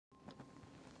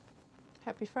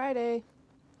Happy Friday.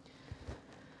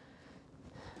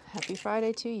 Happy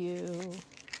Friday to you.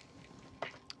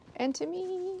 And to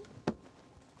me.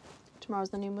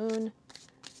 Tomorrow's the new moon.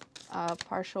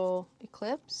 Partial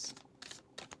eclipse.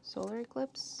 Solar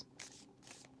eclipse.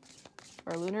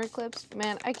 Or lunar eclipse.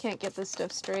 Man, I can't get this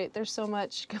stuff straight. There's so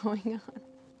much going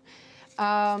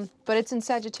on. But it's in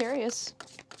Sagittarius.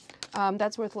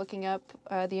 That's worth looking up,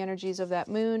 the energies of that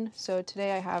moon. So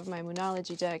today I have my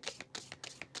Moonology deck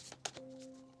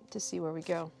to see where we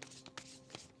go.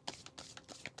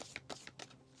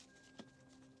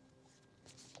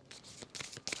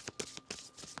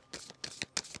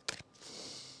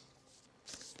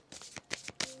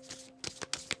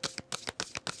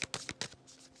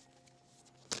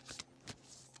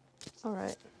 All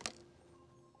right.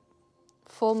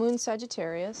 Full moon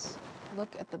Sagittarius.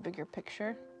 Look at the bigger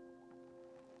picture.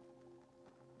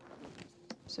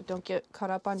 So don't get caught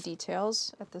up on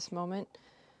details at this moment.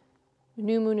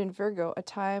 New moon in Virgo, a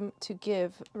time to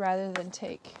give rather than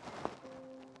take.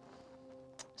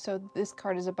 So this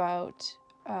card is about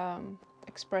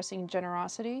expressing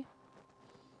generosity.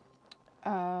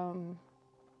 What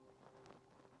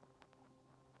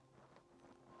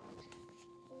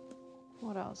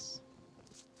else?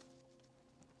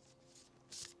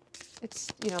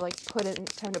 It's, like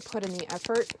time to put in the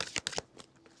effort.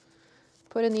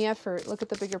 Put in the effort. Look at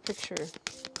the bigger picture.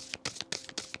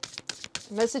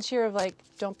 The message here of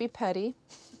don't be petty.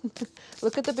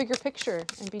 Look at the bigger picture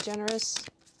and be generous.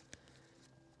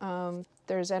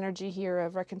 There's energy here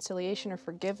of reconciliation or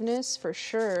forgiveness for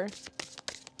sure.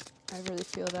 I really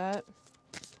feel that.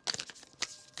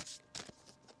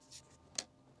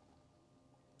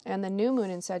 And the new moon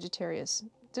in Sagittarius.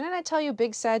 Didn't I tell you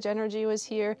big Sag energy was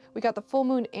here? We got the full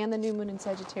moon and the new moon in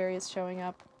Sagittarius showing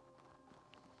up.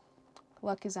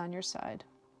 Luck is on your side.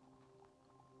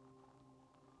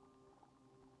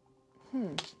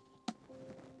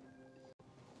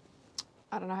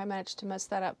 I don't know how I managed to mess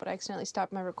that up, but I accidentally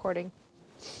stopped my recording.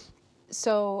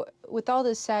 So with all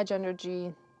this Sag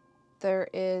energy, there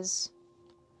is...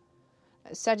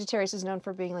 Sagittarius is known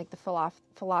for being like the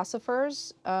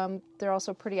philosophers. They're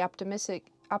also pretty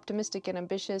optimistic and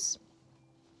ambitious.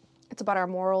 It's about our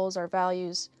morals, our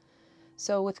values.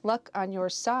 So with luck on your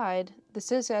side,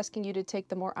 this is asking you to take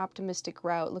the more optimistic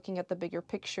route, looking at the bigger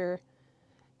picture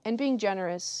and being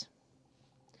generous.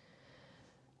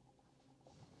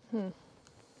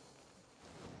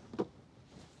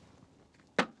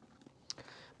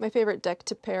 My favorite deck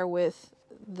to pair with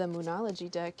the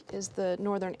Moonology deck is the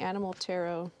Northern Animal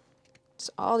Tarot. It's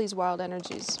all these wild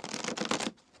energies.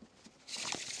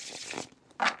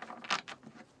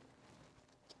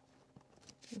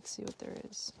 Let's see what there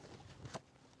is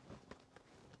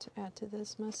to add to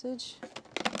this message.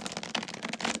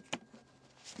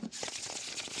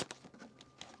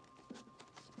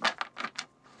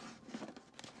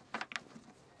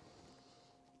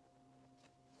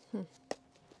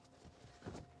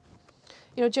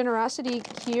 Generosity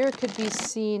here could be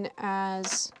seen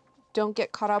as don't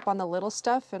get caught up on the little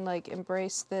stuff and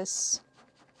embrace this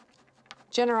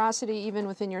generosity even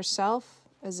within yourself,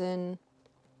 as in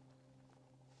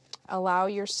allow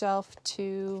yourself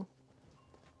to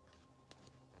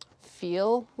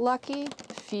feel lucky,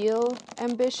 feel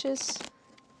ambitious.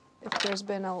 If there's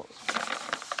been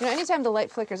anytime the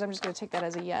light flickers, I'm just going to take that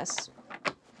as a yes.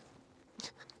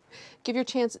 Give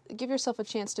yourself a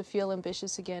chance to feel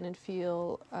ambitious again and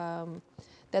feel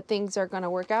that things are going to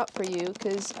work out for you,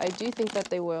 because I do think that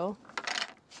they will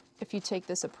if you take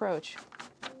this approach.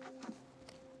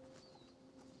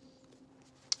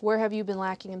 Where have you been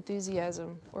lacking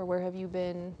enthusiasm, or where have you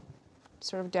been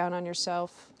sort of down on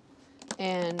yourself,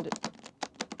 and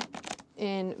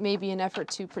in maybe an effort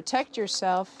to protect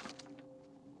yourself,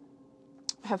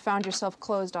 have found yourself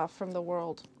closed off from the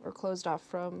world or closed off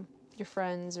from your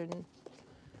friends, and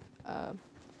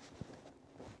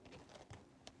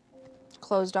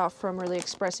closed off from really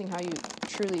expressing how you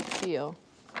truly feel.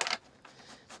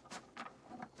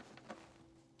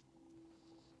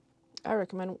 I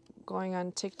recommend going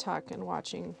on TikTok and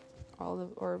watching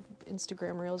or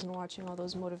Instagram Reels and watching all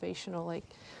those motivational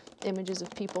images of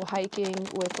people hiking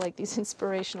with these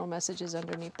inspirational messages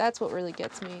underneath. That's what really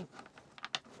gets me.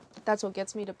 That's what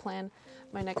gets me to plan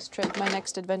my next trip, my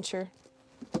next adventure.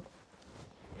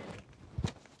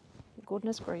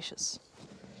 Goodness gracious.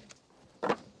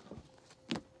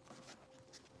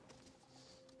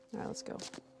 All right, let's go.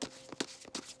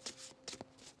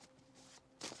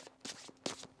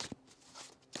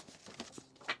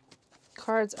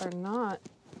 Cards are not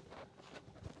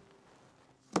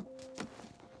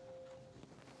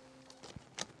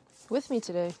with me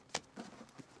today.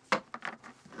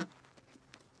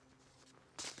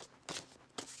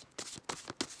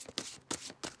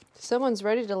 Someone's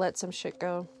ready to let some shit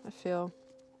go, I feel.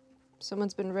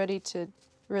 Someone's been ready to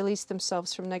release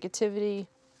themselves from negativity.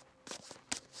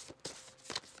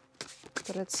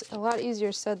 But it's a lot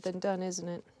easier said than done, isn't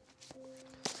it?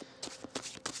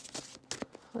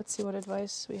 Let's see what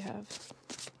advice we have.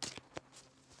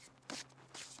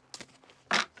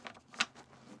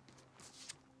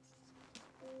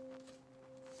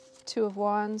 Two of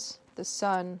Wands, the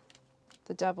Sun,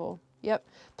 the Devil. Yep.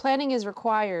 Planning is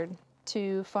required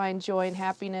to find joy and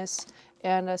happiness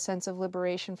and a sense of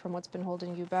liberation from what's been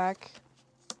holding you back.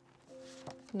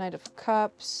 Knight of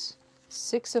Cups,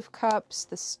 Six of Cups,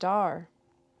 the Star.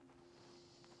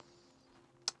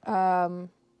 I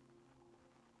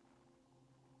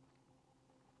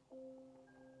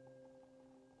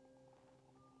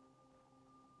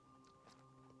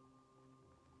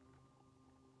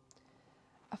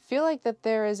feel like that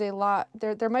there is a lot,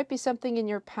 there might be something in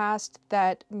your past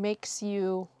that makes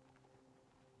you,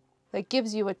 that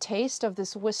gives you a taste of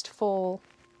this wistful,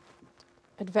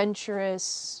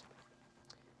 adventurous,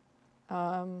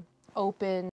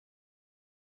 open,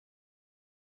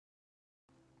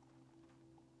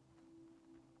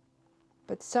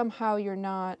 but somehow you're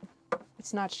not,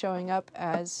 it's not showing up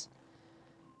as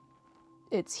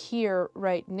it's here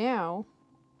right now.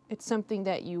 It's something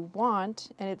that you want,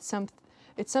 and it's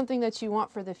something that you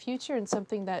want for the future and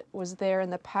something that was there in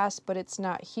the past, but it's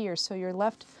not here. So you're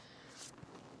left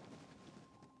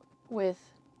with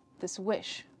this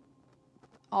wish.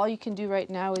 All you can do right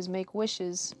now is make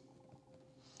wishes,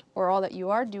 or all that you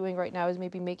are doing right now is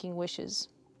maybe making wishes.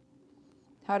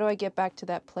 How do I get back to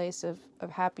that place of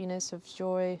happiness, of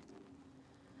joy,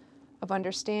 of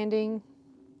understanding,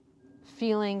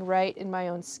 feeling right in my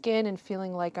own skin and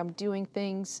feeling like I'm doing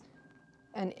things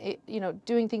and,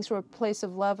 doing things from a place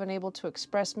of love and able to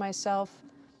express myself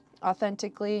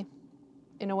authentically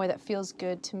in a way that feels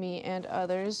good to me and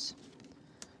others.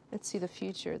 Let's see the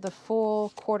future. The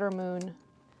full quarter moon.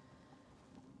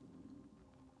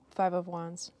 Five of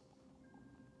Wands.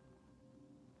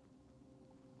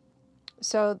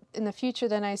 So in the future,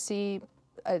 then I see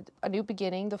a new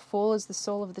beginning. The Fool is the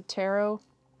soul of the tarot.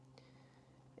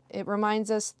 It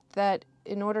reminds us that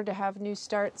in order to have new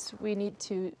starts, we need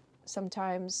to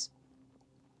sometimes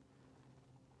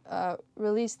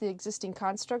release the existing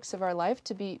constructs of our life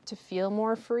to feel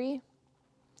more free.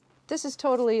 This is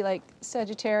totally like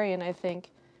Sagittarian, I think.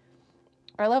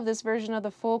 I love this version of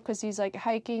the Fool because he's like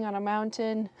hiking on a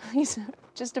mountain. He's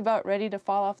just about ready to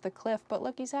fall off the cliff, but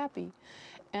look, he's happy.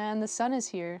 And the sun is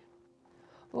here.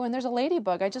 Oh, and there's a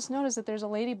ladybug. I just noticed that there's a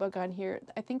ladybug on here.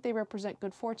 I think they represent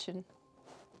good fortune.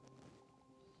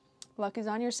 Luck is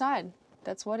on your side.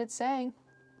 That's what it's saying.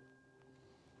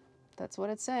 That's what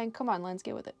it's saying. Come on, Lens,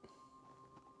 get with it.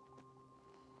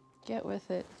 Get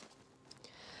with it.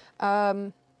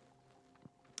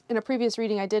 In a previous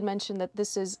reading, I did mention that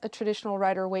this is a traditional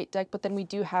Rider-Waite deck, but then we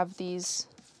do have these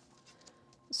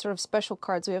sort of special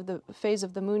cards. We have the Phase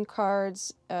of the Moon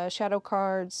cards, Shadow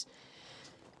cards,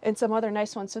 and some other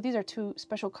nice ones. So these are two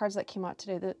special cards that came out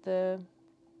today, the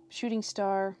Shooting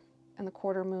Star and the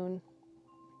Quarter Moon.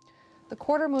 The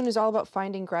Quarter Moon is all about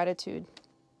finding gratitude.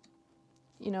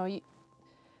 The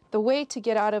way to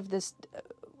get out of this,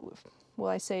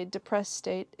 well, I say depressed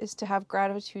state, is to have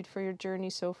gratitude for your journey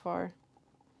so far.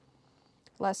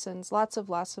 Lessons, lots of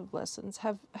lessons.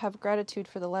 Have gratitude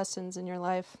for the lessons in your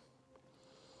life.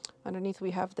 Underneath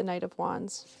we have the Knight of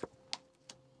Wands.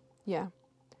 Yeah.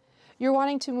 You're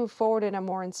wanting to move forward in a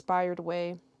more inspired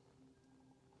way.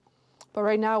 But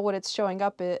right now what it's showing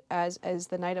up as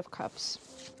the Knight of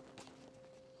Cups.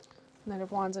 Knight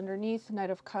of Wands underneath, Knight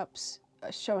of Cups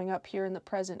showing up here in the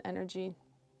present energy.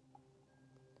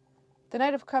 The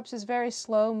Knight of Cups is very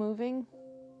slow moving.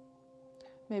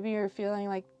 Maybe you're feeling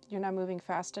like you're not moving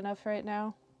fast enough right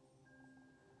now.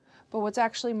 But what's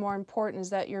actually more important is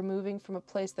that you're moving from a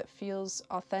place that feels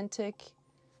authentic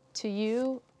to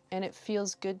you and it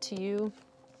feels good to you.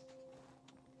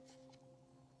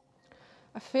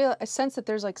 I sense that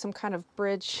there's like some kind of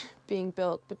bridge being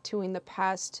built between the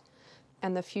past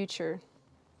and the future.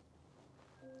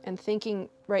 And thinking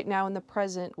right now in the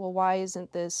present, well, why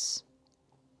isn't this?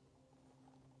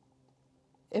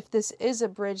 If this is a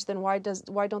bridge, then why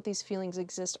don't these feelings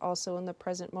exist also in the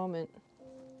present moment?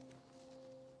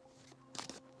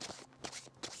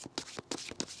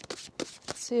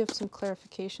 Let's see if some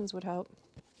clarifications would help.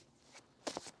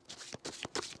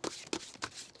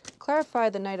 Clarify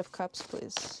the Knight of Cups,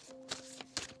 please.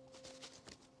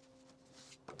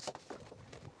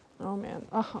 Oh man,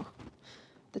 oh,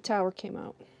 the Tower came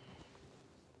out.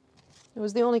 It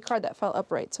was the only card that fell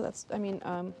upright, so that's,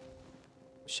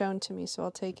 shown to me, so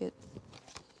I'll take it.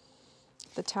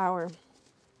 The Tower.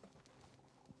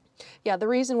 Yeah, the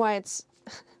reason why it's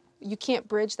you can't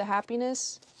bridge the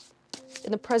happiness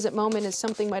in the present moment is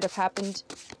something might have happened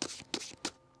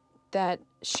that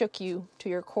shook you to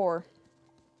your core.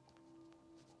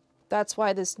 That's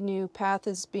why this new path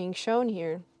is being shown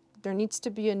here. There needs to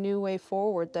be a new way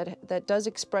forward that does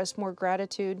express more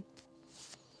gratitude,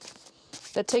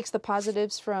 that takes the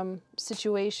positives from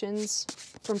situations,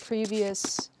 from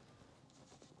previous,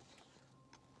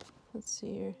 let's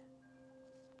see here,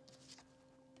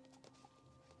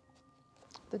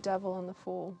 the devil and the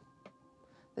fool.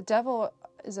 The devil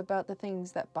is about the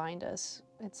things that bind us.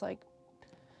 It's like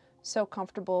so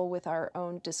comfortable with our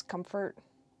own discomfort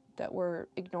that we're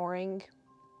ignoring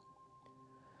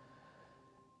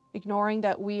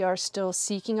that we are still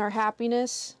seeking our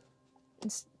happiness.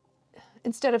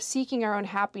 Instead of seeking our own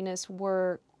happiness,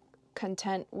 we're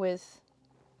content with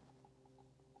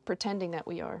pretending that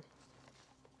we are.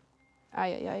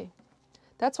 Ay, ay, ay.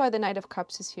 That's why the Knight of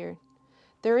Cups is here.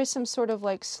 There is some sort of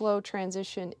like slow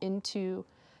transition into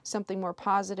something more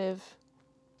positive.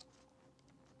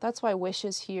 That's why Wish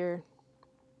is here.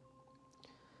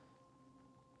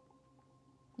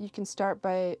 You can start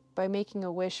by making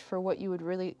a wish for what you would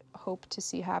really hope to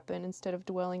see happen instead of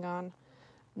dwelling on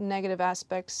negative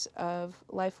aspects of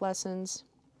life lessons.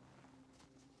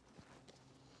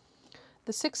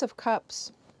 The Six of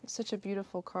Cups is such a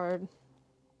beautiful card.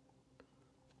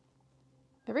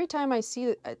 Every time I see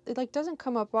it, it like doesn't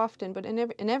come up often, but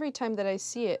in every time that I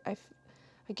see it, I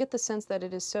get the sense that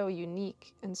it is so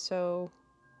unique and so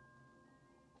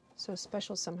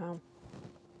special somehow.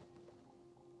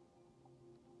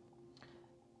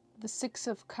 The Six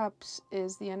of Cups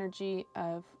is the energy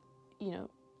of, you know,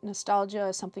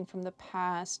 nostalgia, something from the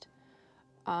past.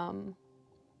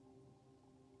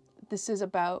 This is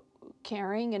about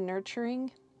caring and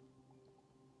nurturing.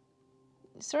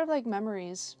 Sort of like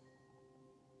memories.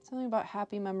 Something about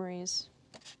happy memories.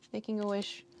 Making a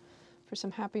wish for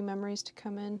some happy memories to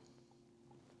come in.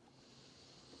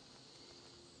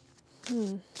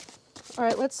 All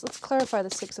right, let's clarify the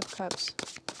Six of Cups.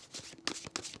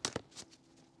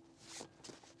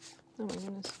 Oh my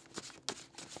goodness.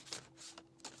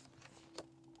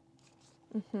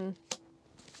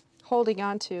 Holding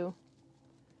on to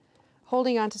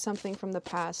something from the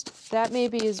past. That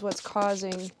maybe is what's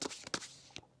causing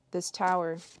this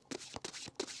Tower.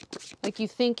 Like you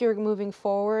think you're moving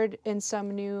forward in some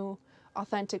new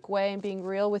authentic way and being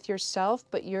real with yourself,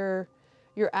 but you're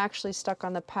actually stuck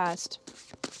on the past.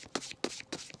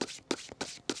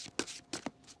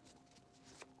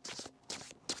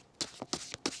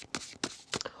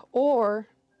 Or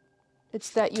it's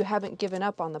that you haven't given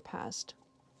up on the past.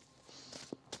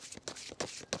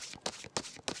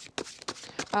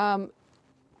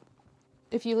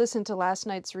 If you listen to last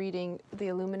night's reading, the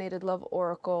Illuminated Love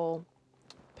Oracle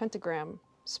pentagram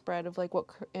spread of like what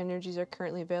energies are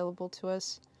currently available to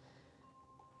us,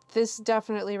 this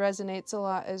definitely resonates a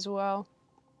lot as well.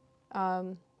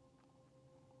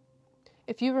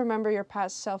 If you remember your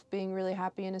past self being really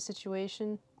happy in a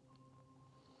situation,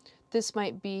 this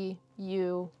might be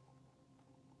you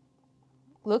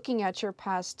looking at your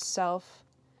past self,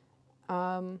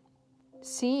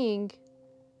 seeing,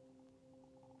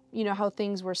 you know, how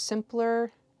things were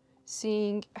simpler,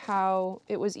 seeing how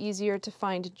it was easier to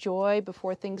find joy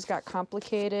before things got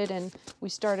complicated and we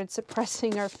started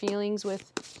suppressing our feelings with,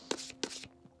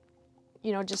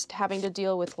 you know, just having to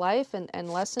deal with life and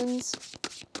lessons.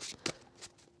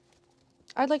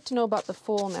 I'd like to know about the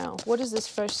Fool now. What is this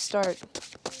fresh start?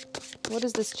 What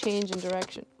is this change in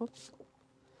direction? Oops.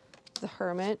 The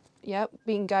Hermit. Yep,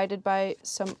 being guided by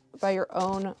your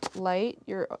own light.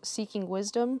 You're seeking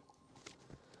wisdom.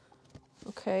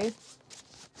 Okay.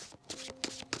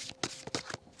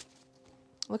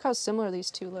 Look how similar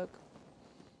these two look.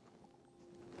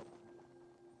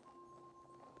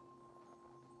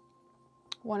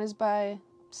 One is by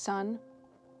sun,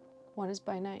 one is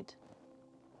by night.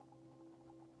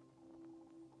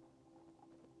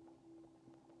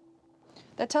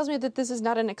 That tells me that this is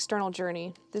not an external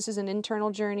journey. This is an internal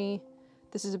journey.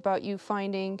 This is about you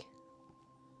finding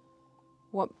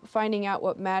out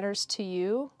what matters to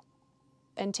you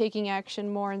and taking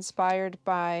action more inspired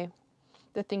by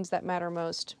the things that matter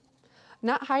most.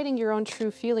 Not hiding your own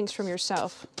true feelings from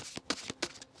yourself.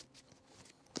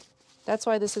 That's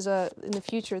why this is in the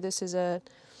future, this is a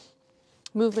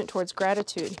movement towards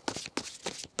gratitude.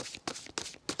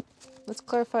 Let's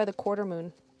clarify the quarter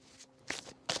moon.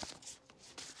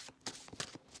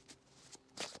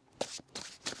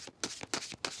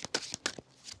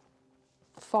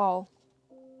 Fall.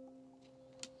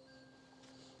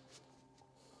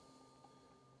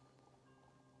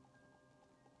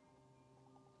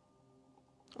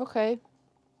 Okay.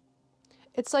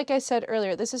 It's like I said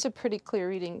earlier, this is a pretty clear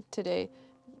reading today.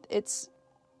 It's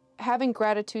having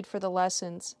gratitude for the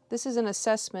lessons. This is an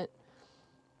assessment.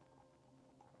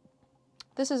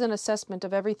 This is an assessment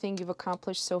of everything you've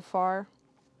accomplished so far.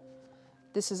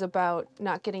 This is about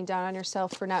not getting down on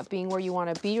yourself for not being where you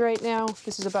want to be right now.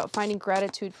 This is about finding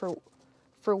gratitude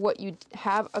for what you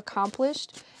have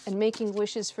accomplished and making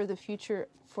wishes for the future,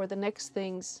 for the next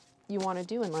things you want to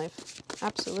do in life.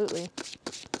 Absolutely.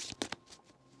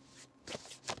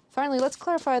 Finally, let's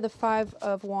clarify the Five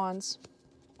of Wands.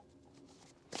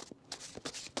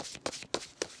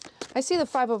 I see the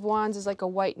Five of Wands as like a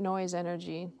white noise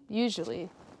energy, usually,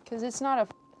 because it's not a...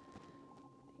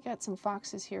 You got some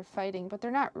foxes here fighting, but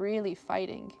they're not really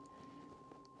fighting.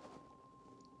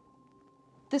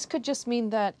 This could just mean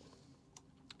that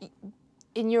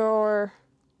in your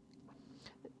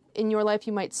life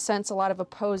you might sense a lot of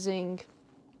opposing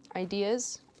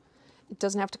ideas. It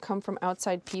doesn't have to come from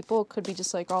outside people. It could be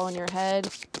just like all in your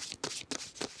head.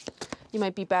 You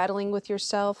might be battling with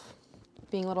yourself,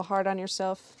 being a little hard on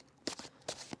yourself.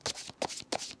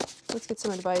 Let's get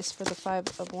some advice for the Five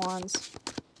of Wands.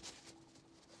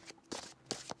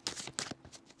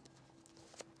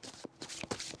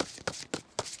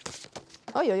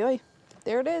 Oy, oy, oy.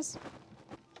 There it is.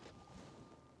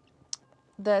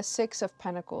 The Six of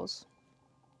Pentacles.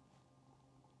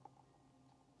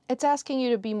 It's asking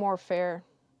you to be more fair.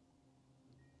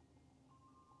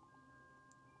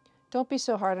 Don't be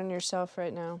so hard on yourself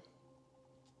right now.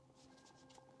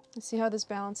 Let's see how this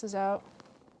balances out.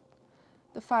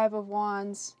 The Five of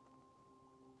Wands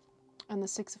and the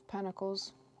Six of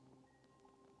Pentacles.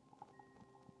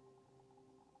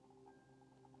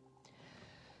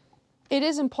 It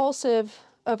is impulsive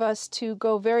of us to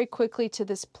go very quickly to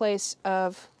this place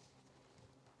of,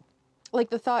 like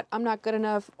the thought, I'm not good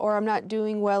enough, or I'm not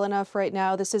doing well enough right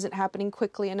now, this isn't happening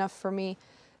quickly enough for me.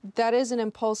 That is an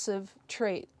impulsive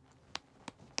trait.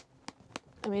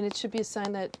 I mean, it should be a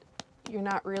sign that you're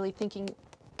not really thinking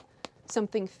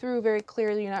something through very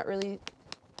clearly.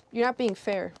 You're not being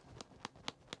fair.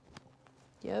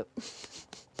 Yep.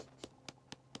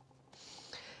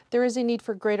 There is a need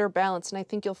for greater balance, and I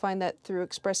think you'll find that through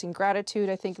expressing gratitude.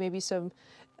 I think maybe some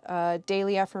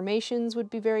daily affirmations would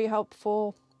be very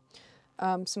helpful.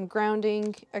 Some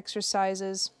grounding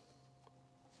exercises.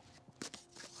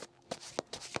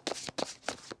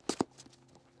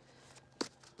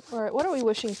 All right, what are we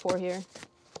wishing for here?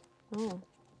 Oh,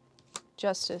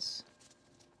 justice.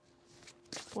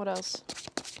 What else?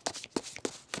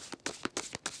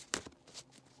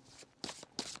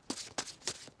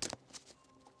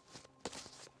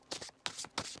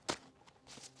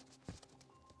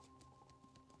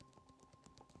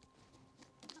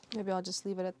 Maybe I'll just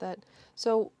leave it at that.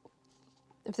 So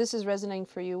if this is resonating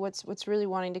for you, what's really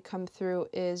wanting to come through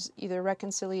is either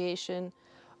reconciliation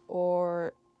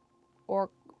or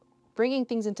bringing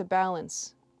things into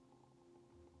balance,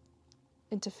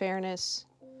 into fairness.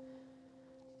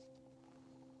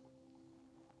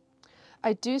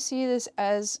 I do see this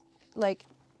as like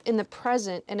in the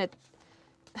present, and it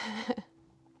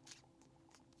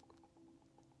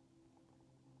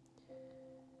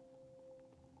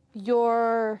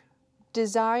your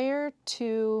desire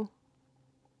to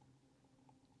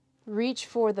reach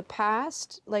for the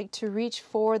past, like to reach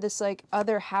for this like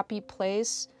other happy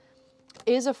place,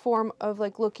 is a form of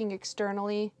like looking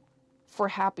externally for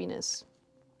happiness,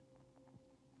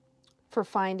 for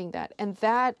finding that. And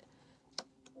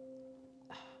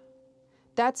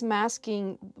that's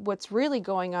masking what's really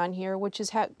going on here, which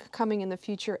is coming in the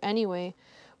future anyway,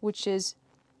 which is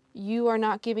you are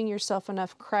not giving yourself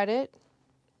enough credit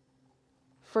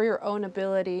for your own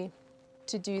ability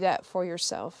to do that for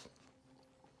yourself.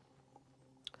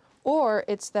 Or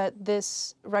it's that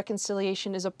this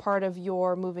reconciliation is a part of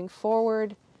your moving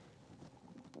forward.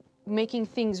 Making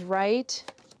things right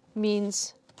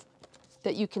means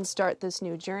that you can start this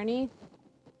new journey.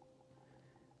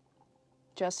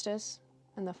 Justice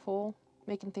and the Fool,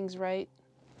 making things right,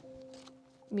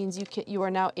 means you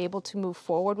are now able to move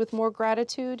forward with more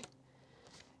gratitude,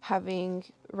 having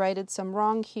righted some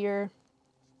wrong here.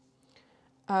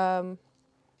 All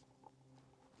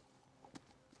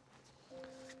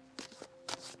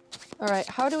right,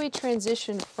 how do we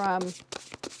transition from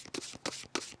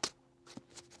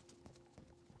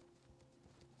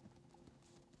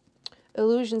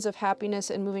illusions of happiness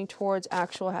and moving towards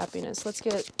actual happiness? Let's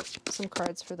get some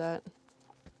cards for that.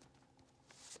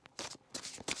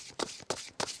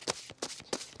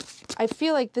 I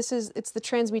feel like it's the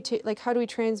transmutation, like how do we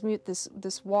transmute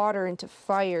this water into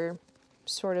fire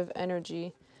sort of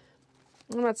energy.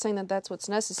 I'm not saying that that's what's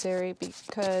necessary,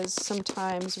 because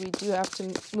sometimes we do have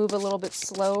to move a little bit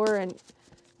slower, and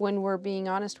when we're being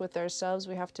honest with ourselves,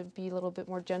 we have to be a little bit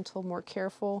more gentle, more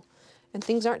careful, and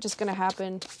things aren't just going to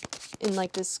happen in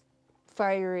like this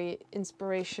fiery,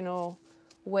 inspirational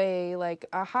way, like,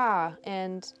 aha,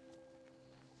 and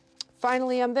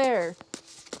finally I'm there.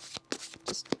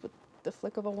 Just with the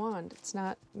flick of a wand. It's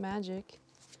not magic.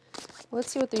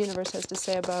 Let's see what the universe has to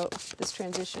say about this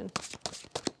transition.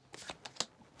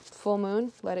 Full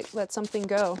moon, let something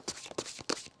go.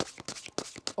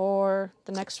 Or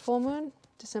the next full moon,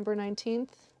 December 19th.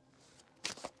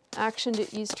 Action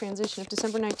to ease transition. If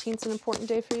December 19th is an important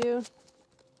day for you.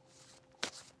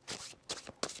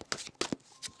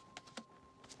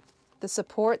 The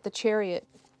support, the Chariot.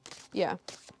 Yeah.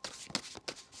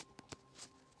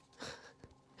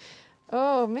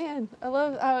 Oh man, I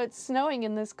love how it's snowing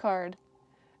in this card.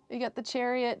 You got the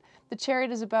Chariot. The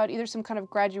Chariot is about either some kind of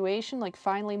graduation, like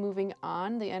finally moving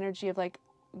on, the energy of like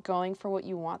going for what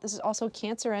you want. This is also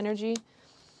Cancer energy,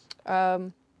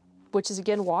 which is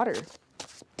again water.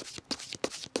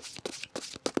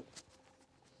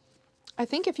 I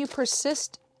think if you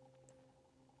persist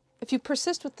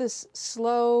with this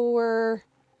slower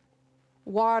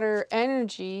water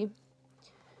energy,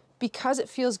 because it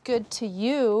feels good to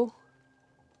you,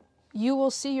 you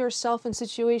will see yourself in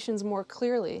situations more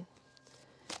clearly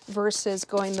versus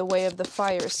going the way of the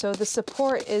fire. So the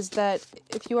support is that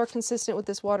if you are consistent with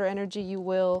this water energy, you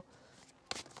will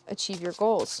achieve your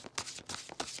goals.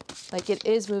 Like, it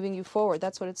is moving you forward.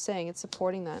 That's what it's saying. It's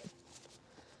supporting that.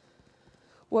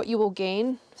 What you will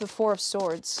gain, the Four of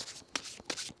Swords.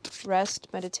 Rest,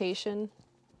 meditation,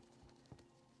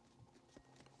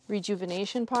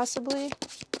 rejuvenation possibly.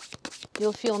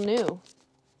 You'll feel new.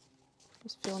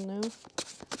 Just feel new.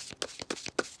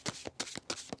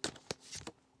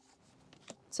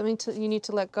 Something you need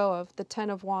to let go of. The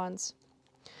Ten of Wands.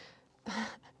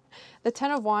 The Ten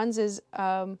of Wands is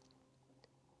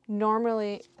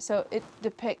normally, so it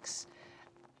depicts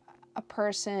a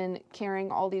person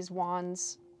carrying all these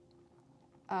wands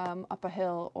up a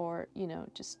hill, or, you know,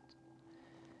 just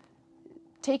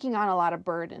taking on a lot of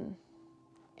burden.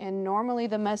 And normally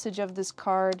the message of this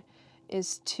card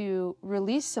is to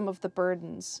release some of the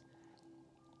burdens.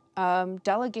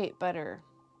 Delegate better.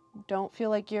 Don't feel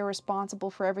like you're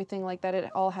responsible for everything like that. It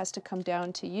all has to come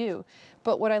down to you.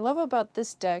 But what I love about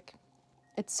this deck,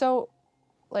 it's so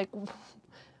like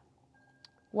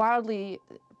wildly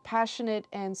passionate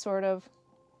and sort of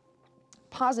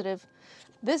positive.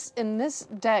 In this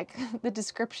deck, the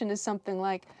description is something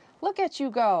like, look at you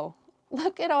go.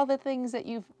 Look at all the things that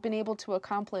you've been able to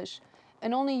accomplish.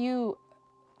 And only you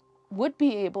would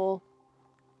be able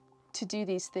to do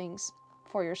these things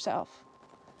for yourself.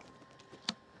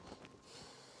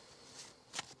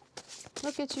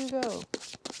 Look at you go.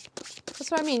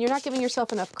 That's what I mean. You're not giving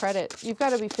yourself enough credit. You've got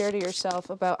to be fair to yourself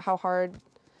about how hard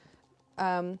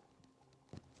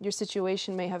your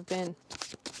situation may have been.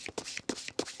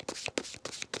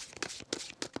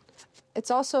 It's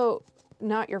also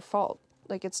not your fault.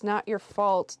 Like, it's not your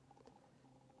fault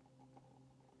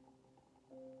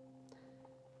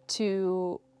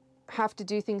to have to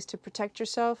do things to protect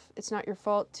yourself. It's not your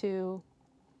fault to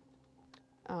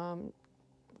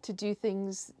do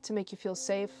things to make you feel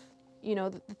safe. You know,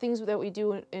 the things that we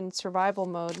do in survival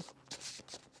mode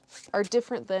are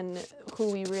different than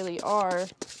who we really are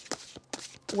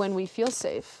when we feel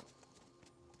safe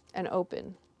and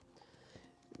open.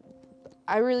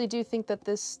 I really do think that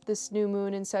this new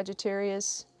moon in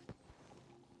Sagittarius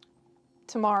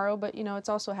tomorrow, but you know, it's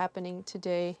also happening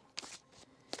today,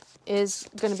 is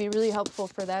going to be really helpful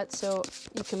for that. So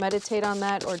you can meditate on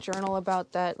that or journal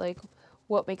about that, like,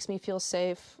 what makes me feel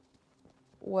safe?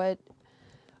 What's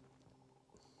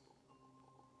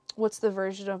the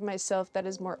version of myself that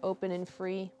is more open and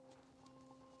free?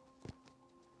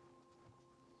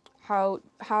 How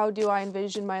do I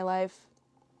envision my life?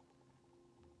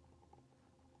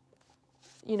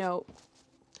 You know,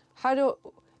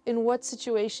 in what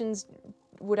situations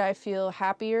would I feel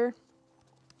happier?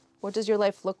 What does your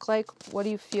life look like? What do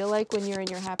you feel like when you're in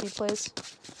your happy place?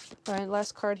 All right,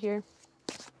 last card here.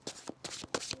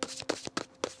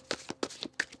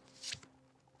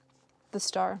 The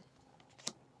Star.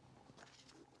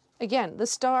 Again, the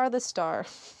Star, the Star.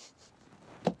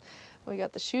 We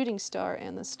got the Shooting Star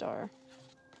and the Star.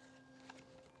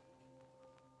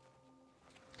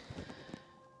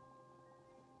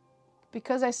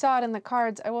 Because I saw it in the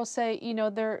cards, I will say, you know,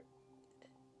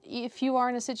 if you are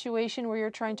in a situation where you're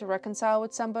trying to reconcile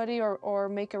with somebody or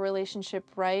make a relationship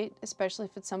right, especially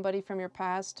if it's somebody from your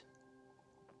past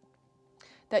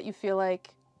that you feel like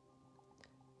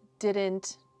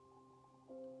didn't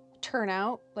turn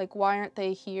out? Like, why aren't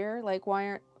they here? Like,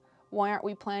 why aren't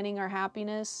we planning our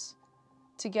happiness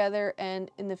together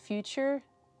and in the future?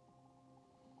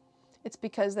 It's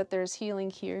because that there's healing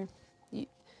here.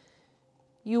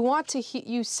 You want to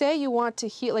you say you want to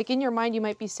heal. Like, in your mind, you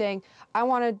might be saying, I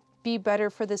want to be better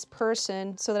for this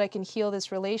person so that I can heal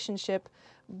this relationship,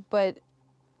 but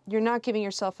you're not giving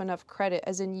yourself enough credit,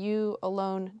 as in you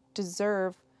alone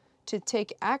deserve to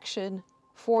take action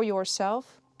for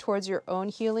yourself towards your own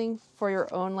healing, for your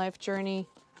own life journey,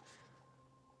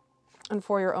 and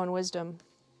for your own wisdom.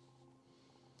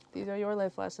 These are your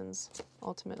life lessons,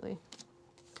 ultimately.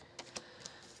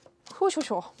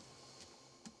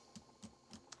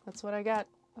 That's what I got.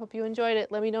 Hope you enjoyed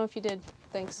it. Let me know if you did.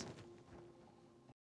 Thanks.